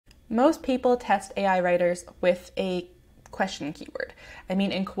Most people test AI writers with a question keyword. I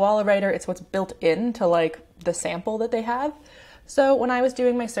mean, in Koala Writer, it's what's built into like the sample that they have. So when I was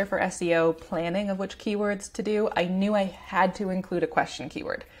doing my Surfer SEO planning of which keywords to do, I knew I had to include a question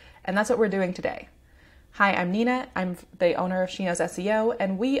keyword. And that's what we're doing today. Hi, I'm Nina. I'm the owner of SurferSEO's SEO,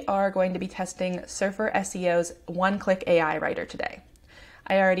 and we are going to be testing SurferSEO's one-click AI writer today.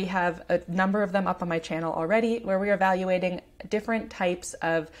 I already have a number of them up on my channel already where we are evaluating different types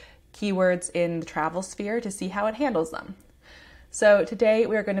of keywords in the travel sphere to see how it handles them. So today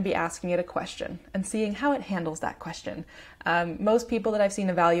we are going to be asking it a question and seeing how it handles that question. Most people that I've seen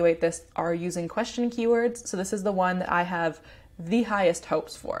evaluate this are using question keywords, so this is the one that I have the highest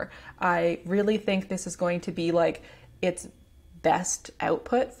hopes for. I really think this is going to be like its best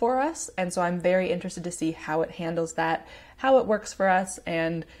output for us, and so I'm very interested to see how it handles that, how it works for us,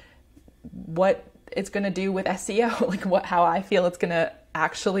 and what it's going to do with SEO, like how I feel it's going to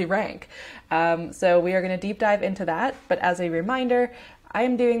actually rank. So we are going to deep dive into that, but as a reminder, I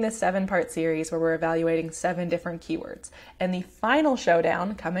am doing this 7-part series where we're evaluating 7 different keywords. And the final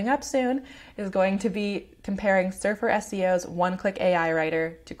showdown coming up soon is going to be comparing Surfer SEO's one-click AI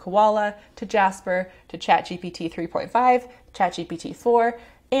writer to Koala, to Jasper, to ChatGPT 3.5, ChatGPT 4,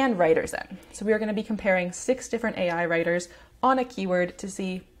 and WriterZen. So we are going to be comparing 6 different AI writers on a keyword to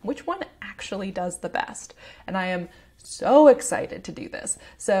see which one actually does the best. And I am so excited to do this.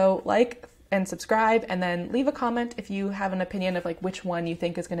 So like and subscribe, and then leave a comment if you have an opinion of like which one you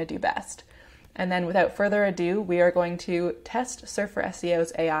think is going to do best. And then without further ado, we are going to test Surfer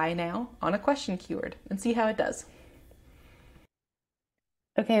SEO's AI now on a question keyword and see how it does.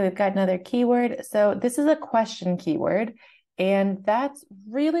 Okay, we've got another keyword. So this is a question keyword, and that's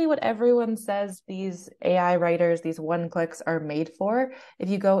really what everyone says these AI writers, these one-clicks are made for. If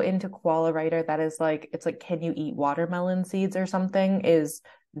you go into Koala Writer, that is like, it's like, can you eat watermelon seeds or something, is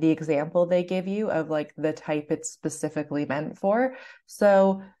the example they give you of like the type it's specifically meant for.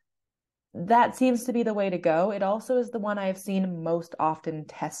 So that seems to be the way to go. It also is the one I've seen most often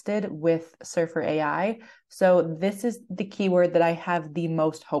tested with Surfer AI. So this is the keyword that I have the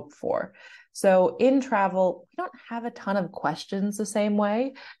most hope for. So in travel, we don't have a ton of questions the same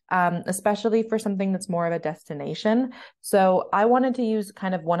way, especially for something that's more of a destination. So I wanted to use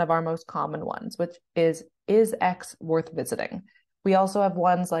kind of one of our most common ones, which is X worth visiting? We also have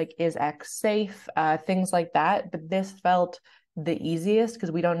ones like, is X safe? Things like that. But this felt the easiest because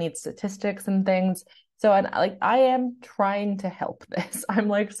we don't need statistics and things. So I am trying to help this. I'm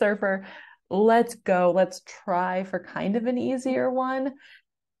like, Surfer, let's go. Let's try for kind of an easier one.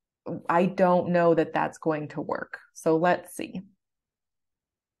 I don't know that that's going to work. So let's see.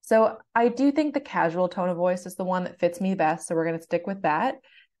 So I do think the casual tone of voice is the one that fits me best. So we're going to stick with that.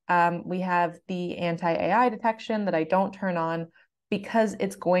 We have the anti-AI detection that I don't turn on because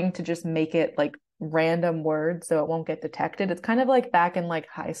it's going to just make it like random words so it won't get detected. It's kind of like back in like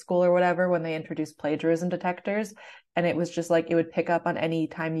high school or whatever when they introduced plagiarism detectors, and it was just like it would pick up on any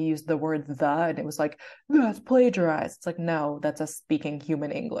time you used the word the, and it was like, that's plagiarized. It's like, no, that's a speaking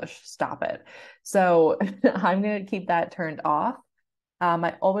human English. Stop it. So I'm going to keep that turned off.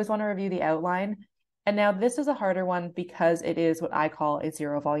 I always want to review the outline. And now this is a harder one because it is what I call a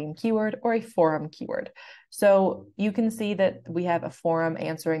zero volume keyword or a forum keyword. So you can see that we have a forum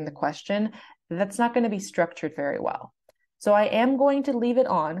answering the question. That's not going to be structured very well. So I am going to leave it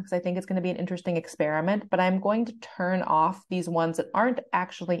on because I think it's going to be an interesting experiment, but I'm going to turn off these ones that aren't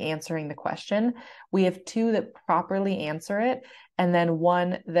actually answering the question. We have 2 that properly answer it, and then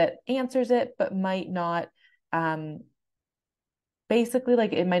 1 that answers it, but might not, basically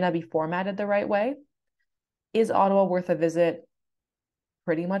like it might not be formatted the right way. Is Ottawa worth a visit?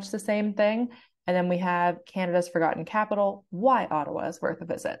 Pretty much the same thing. And then we have Canada's forgotten capital, why Ottawa is worth a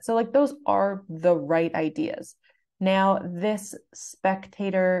visit. So like those are the right ideas. Now this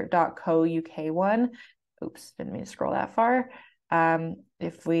spectator.co.uk one, oops, didn't mean to scroll that far. Oh,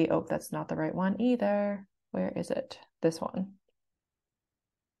 that's not the right one either. Where is it? This one.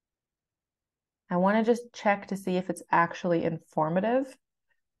 I want to just check to see if it's actually informative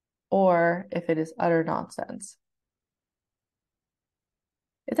or if it is utter nonsense.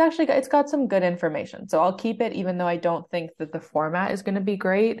 It's got some good information. So I'll keep it even though I don't think that the format is going to be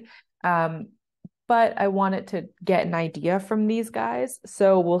great. But I want it to get an idea from these guys.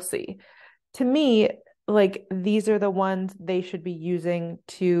 So we'll see. To me, like these are the ones they should be using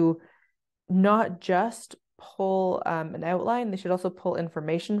to not just pull an outline, they should also pull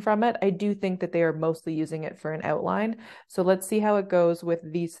information from it. I do think that they are mostly using it for an outline. So let's see how it goes with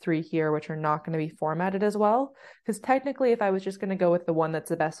these 3 here, which are not going to be formatted as well. Because technically, if I was just going to go with the one that's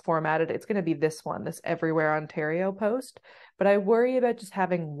the best formatted, it's going to be this one, this Everywhere Ontario post. but I worry about just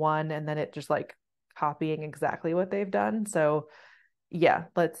having one and then it just like copying exactly what they've done. So yeah,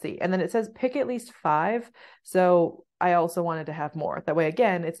 let's see. And then it says pick at least 5. So I also wanted to have more. That way,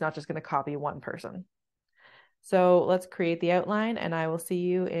 again, it's not just going to copy one person. So let's create the outline and I will see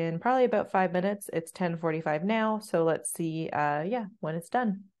you in probably about 5 minutes. It's 10:45 now. So let's see, yeah, when it's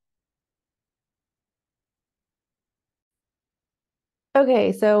done.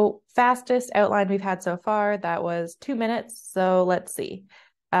 Okay, so fastest outline we've had so far, that was 2 minutes. So let's see.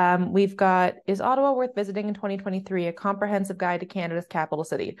 We've got, is Ottawa worth visiting in 2023? A comprehensive guide to Canada's capital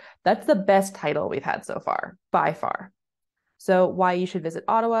city. That's the best title we've had so far, by far. So why you should visit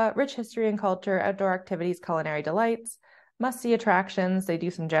Ottawa, rich history and culture, outdoor activities, culinary delights, must-see attractions. They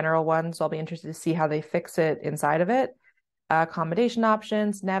do some general ones, so I'll be interested to see how they fix it inside of it. Accommodation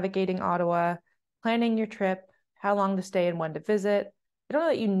options, navigating Ottawa, planning your trip, how long to stay and when to visit. I don't know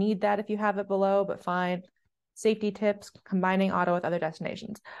that you need that if you have it below, but fine. Safety tips, combining Ottawa with other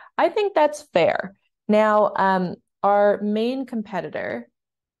destinations. I think that's fair. Now, our main competitor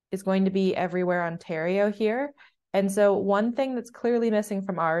is going to be Everywhere Ontario here. And so one thing that's clearly missing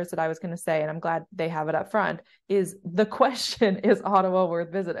from ours that I was going to say, and I'm glad they have it up front, is the question, is Ottawa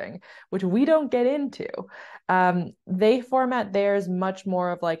worth visiting? Which we don't get into. They format theirs much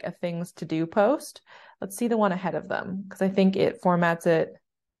more of like a things to do post. Let's see the one ahead of them, because I think it formats it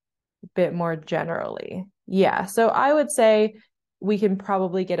a bit more generally. Yeah, so I would say we can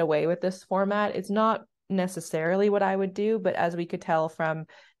probably get away with this format. It's not necessarily what I would do, but as we could tell from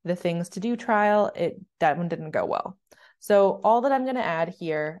the things to do trial, that one didn't go well. So all that I'm going to add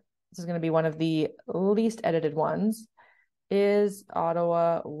here, this is going to be one of the least edited ones, is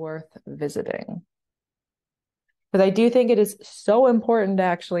Ottawa worth visiting? Because I do think it is so important to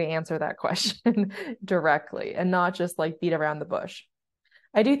actually answer that question directly and not just like beat around the bush.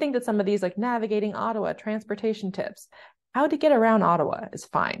 I do think that some of these, like navigating Ottawa, transportation tips, how to get around Ottawa is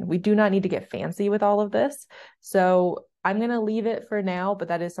fine. We do not need to get fancy with all of this. So I'm going to leave it for now, but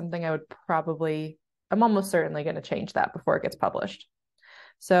that is something I would probably, I'm almost certainly going to change that before it gets published.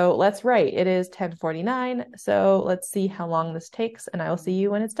 So let's write. It is 10:49. So let's see how long this takes, and I will see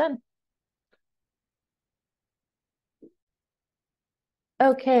you when it's done.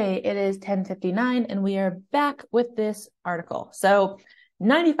 Okay, it is 10:59 and we are back with this article. So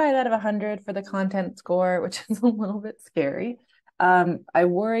 95 out of 100 for the content score, which is a little bit scary. I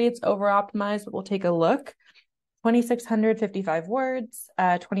worry it's over optimized, but we'll take a look. 2,655 words,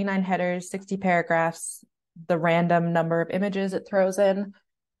 29 headers, 60 paragraphs, the random number of images it throws in.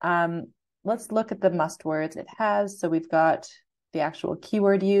 Let's look at the must words it has. So we've got the actual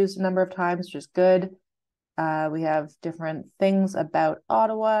keyword used a number of times, which is good. We have different things about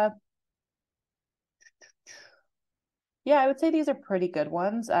Ottawa. Yeah, I would say these are pretty good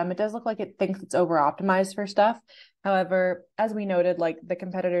ones. It does look like it thinks it's over optimized for stuff. However, as we noted, like the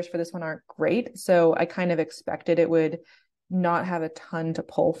competitors for this one aren't great. So I kind of expected it would not have a ton to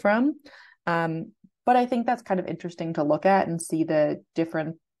pull from. But I think that's kind of interesting to look at and see the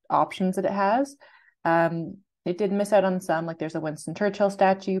different options that it has. It did miss out on some, like there's a Winston Churchill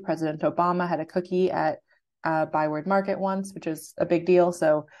statue. President Obama had a cookie at Byward Market once, which is a big deal.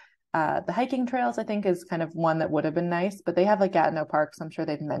 So the hiking trails, I think, is kind of one that would have been nice, but they have like Gatineau Park, so I'm sure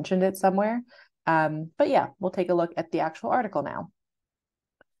they've mentioned it somewhere. But yeah, we'll take a look at the actual article now.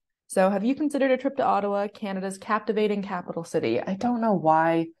 So have you considered a trip to Ottawa, Canada's captivating capital city? I don't know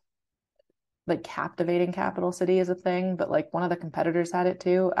why like captivating capital city is a thing, but like one of the competitors had it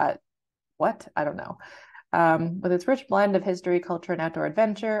too. What? I don't know. With its rich blend of history, culture, and outdoor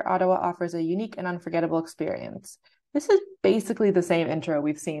adventure, Ottawa offers a unique and unforgettable experience. This is basically the same intro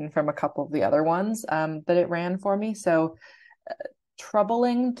we've seen from a couple of the other ones that it ran for me. So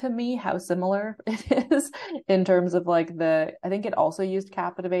troubling to me how similar it is in terms of like I think it also used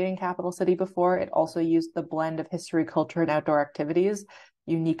captivating capital city before. It also used the blend of history, culture, and outdoor activities,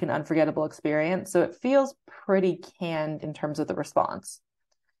 unique and unforgettable experience. So it feels pretty canned in terms of the response.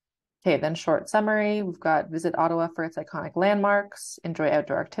 Okay, then short summary. We've got visit Ottawa for its iconic landmarks, enjoy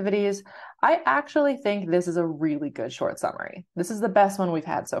outdoor activities. I actually think this is a really good short summary. This is the best one we've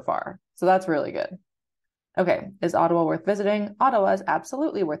had so far. So that's really good. Okay, is Ottawa worth visiting? Ottawa is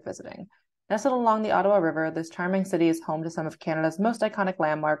absolutely worth visiting. Nestled along the Ottawa River, this charming city is home to some of Canada's most iconic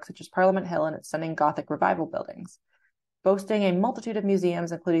landmarks, such as Parliament Hill and its stunning Gothic Revival buildings. Boasting a multitude of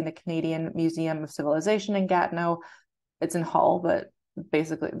museums, including the Canadian Museum of Civilization in Gatineau. It's in Hull, but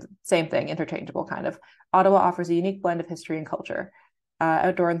basically same thing, interchangeable kind of. Ottawa offers a unique blend of history and culture.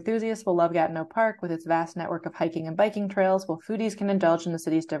 Outdoor enthusiasts will love Gatineau Park with its vast network of hiking and biking trails, while foodies can indulge in the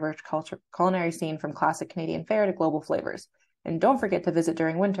city's diverse culinary scene from classic Canadian fare to global flavors. And don't forget to visit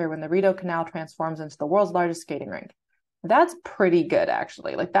during winter when the Rideau Canal transforms into the world's largest skating rink. That's pretty good,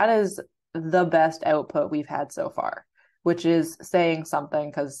 actually. Like that is the best output we've had so far, which is saying something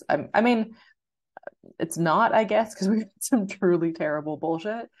because I mean, it's not, I guess, because we've had some truly terrible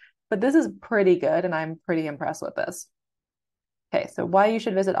bullshit, but this is pretty good, and I'm pretty impressed with this. Okay, so why you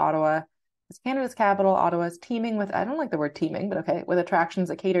should visit Ottawa. It's Canada's capital. Ottawa is teeming with, I don't like the word teeming, but okay, with attractions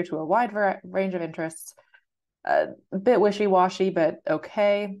that cater to a wide range of interests. A bit wishy-washy, but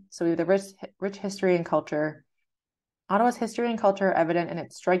okay. So we have the rich history and culture. Ottawa's history and culture are evident in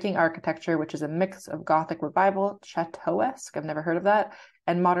its striking architecture, which is a mix of Gothic revival, chateauesque, I've never heard of that,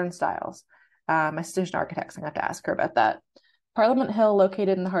 and modern styles. My sister's an architect, so I'm going to have to ask her about that. Parliament Hill,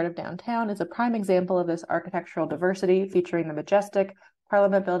 located in the heart of downtown, is a prime example of this architectural diversity, featuring the majestic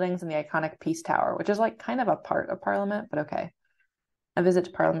Parliament buildings and the iconic Peace Tower, which is like kind of a part of Parliament, but okay. A visit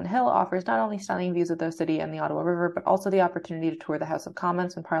to Parliament Hill offers not only stunning views of the city and the Ottawa River, but also the opportunity to tour the House of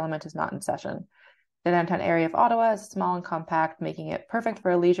Commons when Parliament is not in session. The downtown area of Ottawa is small and compact, making it perfect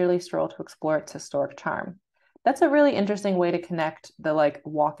for a leisurely stroll to explore its historic charm. That's a really interesting way to connect the like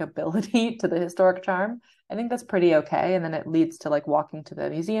walkability to the historic charm. I think that's pretty okay. And then it leads to like walking to the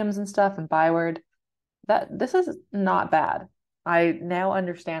museums and stuff and byward. This is not bad. I now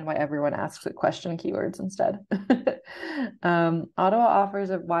understand why everyone asks it question keywords instead. Ottawa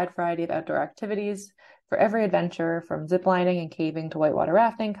offers a wide variety of outdoor activities for every adventure, from ziplining and caving to whitewater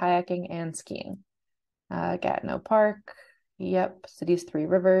rafting, kayaking, and skiing. Gatineau Park. Yep. City's three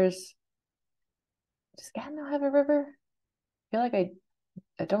rivers. Does Gatineau have a river? I feel like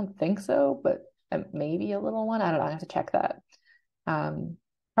I don't think so, but maybe a little one. I don't know. I have to check that.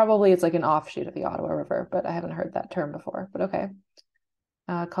 Probably it's like an offshoot of the Ottawa River, but I haven't heard that term before, but okay.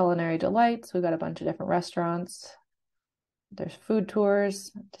 Culinary delights. We've got a bunch of different restaurants. There's food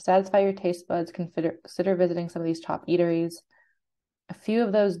tours. To satisfy your taste buds, consider visiting some of these top eateries. A few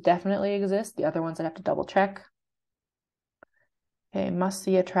of those definitely exist. The other ones I'd have to double check. Okay,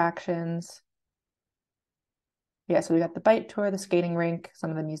 must-see attractions. Yeah, so we got the bike tour, the skating rink, some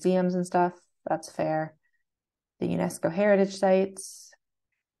of the museums and stuff. That's fair. The UNESCO heritage sites.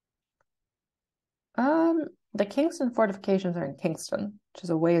 The Kingston fortifications are in Kingston, which is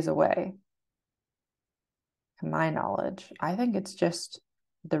a ways away, to my knowledge. I think it's just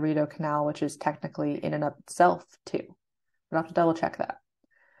the Rideau Canal, which is technically in and of itself too. We'll have to double check that.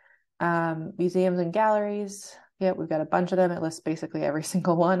 Museums and galleries. Yeah, we've got a bunch of them. It lists basically every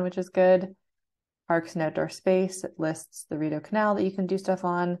single one, which is good. Parks and outdoor space. It lists the Rideau Canal that you can do stuff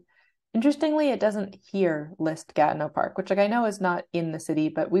on. Interestingly, it doesn't here list Gatineau Park, which like I know is not in the city,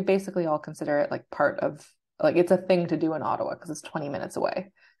 but we basically all consider it like part of, like it's a thing to do in Ottawa because it's 20 minutes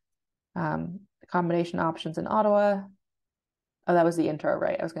away. Accommodation options in Ottawa. Oh, that was the intro,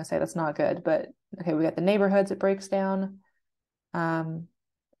 right? I was going to say that's not good, but okay, we got the neighborhoods it breaks down.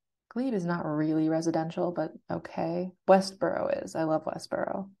 Glebe is not really residential, but okay. Westboro is. I love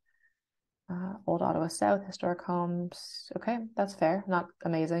Westboro. Old Ottawa South, historic homes. Okay, that's fair. Not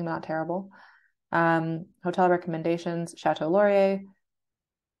amazing, not terrible. Hotel recommendations, Chateau Laurier.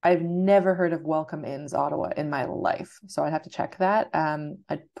 I've never heard of Welcome Inns Ottawa in my life, so I'd have to check that.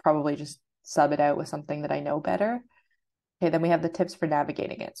 I'd probably just sub it out with something that I know better. Okay, then we have the tips for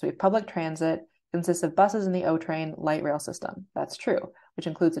navigating it. So we have public transit, consists of buses and the O train light rail system. That's true, which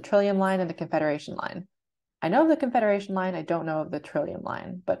includes the Trillium line and the Confederation line. I know of the Confederation line. I don't know of the Trillium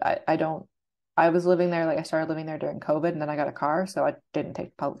line, but I was living there, like I started living there during COVID, and then I got a car, so I didn't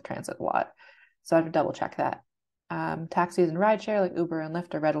take public transit a lot. So I have to double check that. Taxis and rideshare like Uber and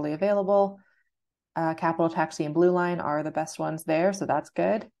Lyft are readily available. Capital Taxi and Blue Line are the best ones there, so that's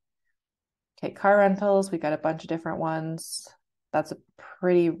good. Okay, car rentals, we got a bunch of different ones. That's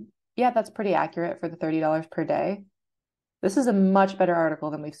pretty accurate for the $30 per day. This is a much better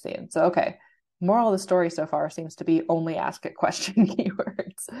article than we've seen. So, okay, moral of the story so far seems to be only ask it question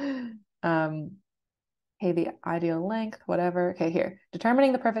keywords. Okay, the ideal length, whatever. Okay, here.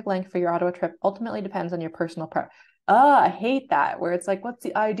 Determining the perfect length for your Ottawa trip ultimately depends on your personal preference. I hate that, where it's like, what's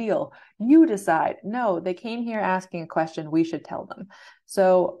the ideal? You decide. No, they came here asking a question. We should tell them.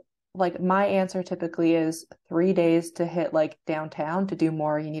 So, like, my answer typically is 3 days to hit like downtown. To do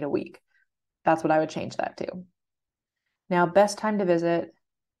more, you need a week. That's what I would change that to. Now, best time to visit.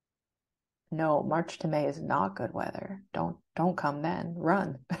 No, March to May is not good weather. Don't come then.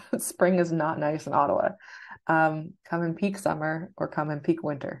 Run. Spring is not nice in Ottawa. Come in peak summer or come in peak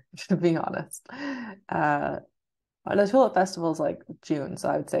winter, to be honest. The Tulip Festival is like June, so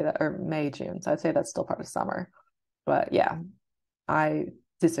I would say that, or May, June. So I'd say that's still part of summer. But yeah, I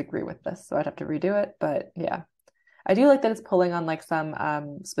disagree with this, so I'd have to redo it. But yeah, I do like that it's pulling on like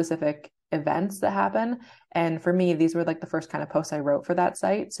some specific events that happen. And for me, these were like the first kind of posts I wrote for that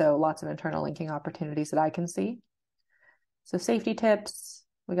site. So lots of internal linking opportunities that I can see. So safety tips,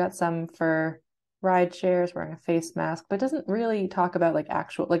 we got some for ride shares, wearing a face mask, but it doesn't really talk about like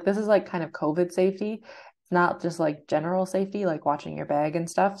actual, like this is like kind of COVID safety. It's not just like general safety, like watching your bag and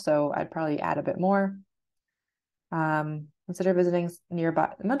stuff. So I'd probably add a bit more. Consider visiting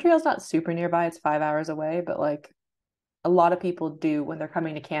nearby. Montreal's not super nearby, it's 5 hours away, but like a lot of people do when they're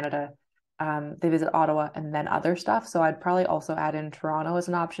coming to Canada. They visit Ottawa and then other stuff. So I'd probably also add in Toronto as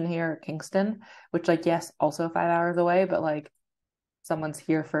an option here, or Kingston, which like, yes, also 5 hours away, but like someone's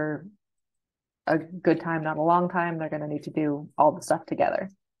here for a good time, not a long time, they're going to need to do all the stuff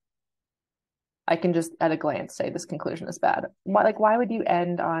together. I can just at a glance say this conclusion is bad. Why would you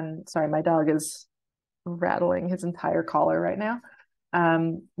end on, sorry, my dog is rattling his entire collar right now.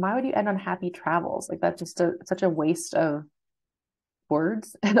 Why would you end on happy travels? Like that's just such a waste of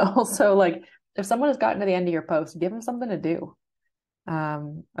words. And also like if someone has gotten to the end of your post, give them something to do.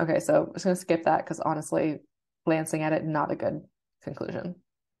 Okay, so I'm just gonna skip that because honestly, glancing at it, not a good conclusion.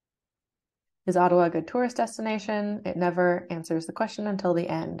 Is Ottawa a good tourist destination? It never answers the question until the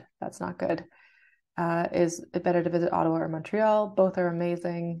end. That's not good. Is it better to visit Ottawa or Montreal? Both are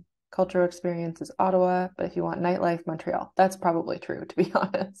amazing. Cultural experience is Ottawa, but if you want nightlife, Montreal. That's probably true, to be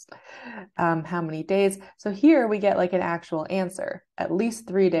honest. How many days? So here we get like an actual answer, at least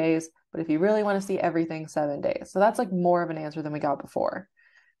 3 days, but if you really want to see everything, 7 days. So that's like more of an answer than we got before.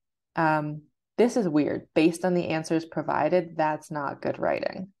 This is weird. Based on the answers provided, that's not good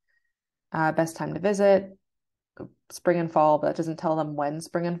writing. Best time to visit, spring and fall, but that doesn't tell them when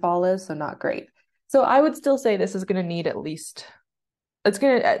spring and fall is, so not great. So I would still say this is going to need at least, it's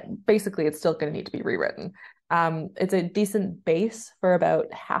still going to need to be rewritten. It's a decent base for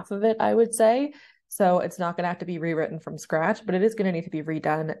about half of it, I would say. So it's not going to have to be rewritten from scratch, but it is going to need to be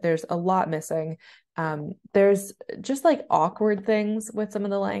redone. There's a lot missing. There's just like awkward things with some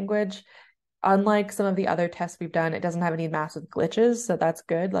of the language. Unlike some of the other tests we've done, it doesn't have any massive glitches, so that's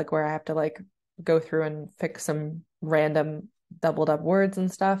good. Like where I have to like go through and fix some random doubled up words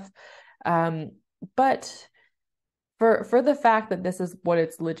and stuff. But for the fact that this is what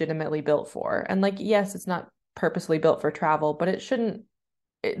it's legitimately built for, and like yes, it's not purposely built for travel, but that shouldn't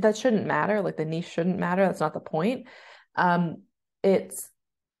matter. Like the niche shouldn't matter. That's not the point. It's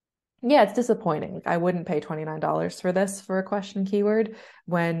it's disappointing. Like, I wouldn't pay $29 for this for a question keyword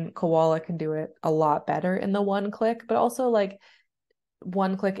when Koala can do it a lot better in the one click, but also like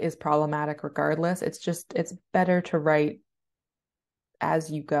one click is problematic regardless. It's better to write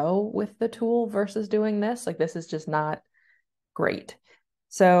as you go with the tool versus doing this. Like this is just not great.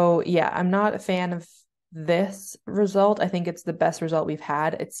 So yeah, I'm not a fan of this result. I think it's the best result we've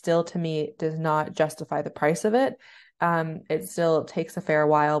had. It still, to me, does not justify the price of it. It still takes a fair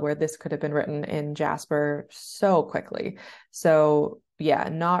while where this could have been written in Jasper so quickly. So yeah,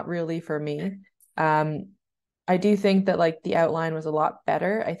 not really for me. I do think that like the outline was a lot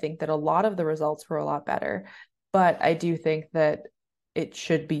better. I think that a lot of the results were a lot better, but I do think that it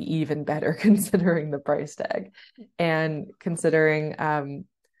should be even better considering the price tag and considering just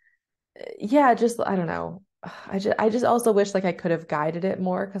I don't know. I just also wish like I could have guided it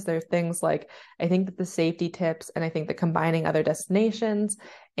more because there are things like I think that the safety tips and I think that combining other destinations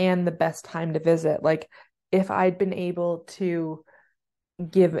and the best time to visit, like if I'd been able to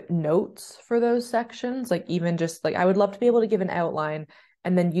give notes for those sections, like even just like I would love to be able to give an outline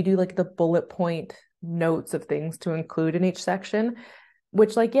and then you do like the bullet point notes of things to include in each section,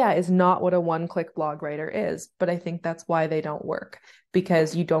 which like yeah is not what a one-click blog writer is, but I think that's why they don't work,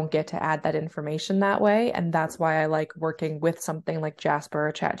 because you don't get to add that information that way. And that's why I like working with something like Jasper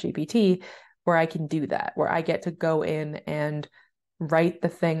or ChatGPT, where I can do that, where I get to go in and write the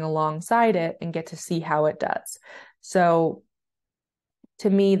thing alongside it and get to see how it does. So to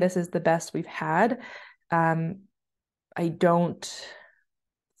me, this is the best we've had. I don't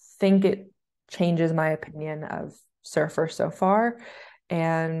think it changes my opinion of Surfer so far.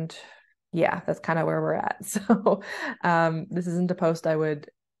 And yeah, that's kind of where we're at. So this isn't a post I would,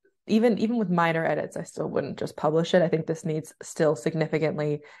 even with minor edits, I still wouldn't just publish it. I think this needs still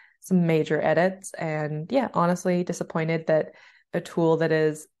significantly some major edits. And yeah, honestly, disappointed that a tool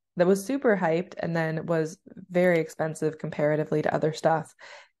that was super hyped and then was very expensive comparatively to other stuff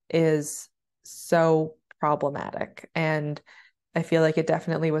is so problematic. And I feel like it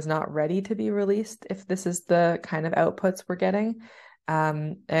definitely was not ready to be released if this is the kind of outputs we're getting.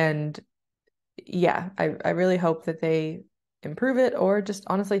 And yeah, I really hope that they improve it or just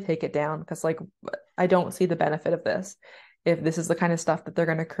honestly take it down, because like I don't see the benefit of this. If this is the kind of stuff that they're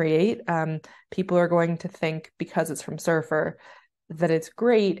going to create, people are going to think because it's from Surfer that it's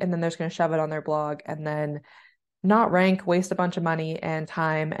great, and then they're just going to shove it on their blog and then not rank, waste a bunch of money and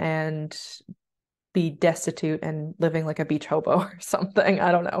time, and be destitute and living like a beach hobo or something.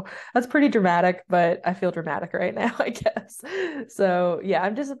 I don't know. That's pretty dramatic, but I feel dramatic right now, I guess. So yeah,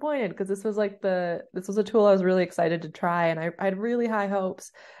 I'm disappointed because this was a tool I was really excited to try, and I had really high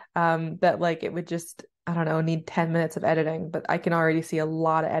hopes that like it would just, I don't know, need 10 minutes of editing, but I can already see a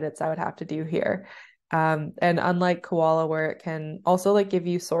lot of edits I would have to do here. And unlike Koala, where it can also like give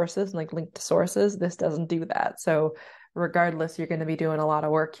you sources and like link to sources, this doesn't do that. So regardless, you're going to be doing a lot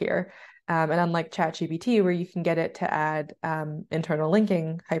of work here. And unlike ChatGPT, where you can get it to add internal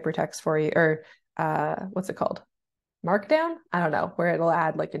linking hypertext for you, or what's it called? Markdown? I don't know, where it'll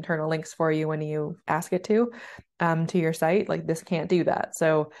add like internal links for you when you ask it to your site. Like this can't do that.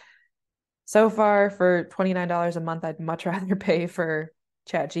 So far for $29 a month, I'd much rather pay for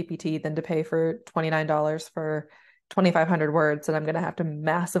ChatGPT than to pay for $29 for 2,500 words that I'm going to have to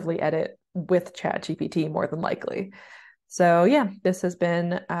massively edit with ChatGPT more than likely. So yeah, this has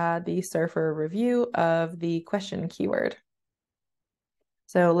been the Surfer review of the question keyword.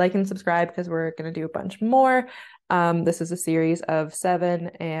 So like and subscribe because we're going to do a bunch more. This is a series of 7,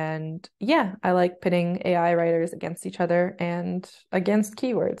 and yeah, I like pitting AI writers against each other and against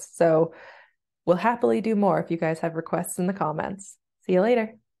keywords. So we'll happily do more if you guys have requests in the comments. See you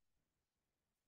later.